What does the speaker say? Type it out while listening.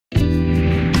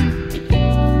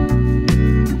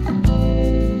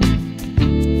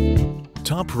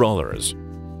Top rollers.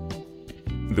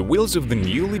 The wheels of the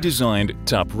newly designed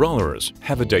top rollers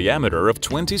have a diameter of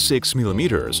 26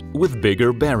 mm with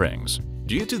bigger bearings.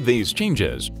 Due to these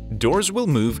changes, doors will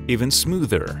move even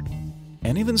smoother.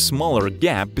 An even smaller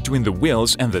gap between the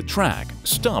wheels and the track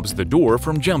stops the door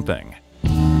from jumping.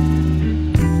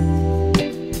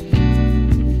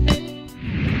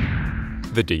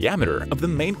 The diameter of the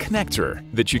main connector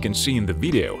that you can see in the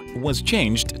video was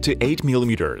changed to 8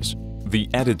 mm. The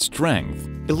added strength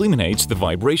eliminates the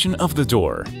vibration of the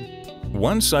door.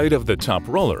 One side of the top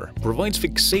roller provides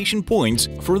fixation points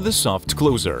for the soft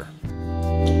closer.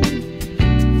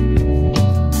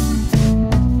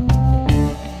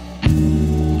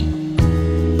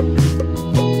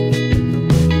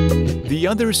 The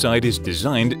other side is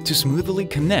designed to smoothly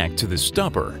connect to the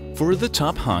stopper for the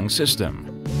top hung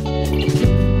system.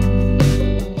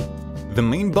 The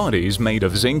main body is made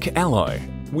of zinc alloy,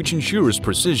 which ensures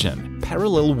precision,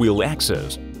 parallel wheel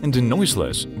access, and a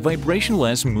noiseless,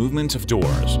 vibration-less movement of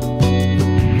doors.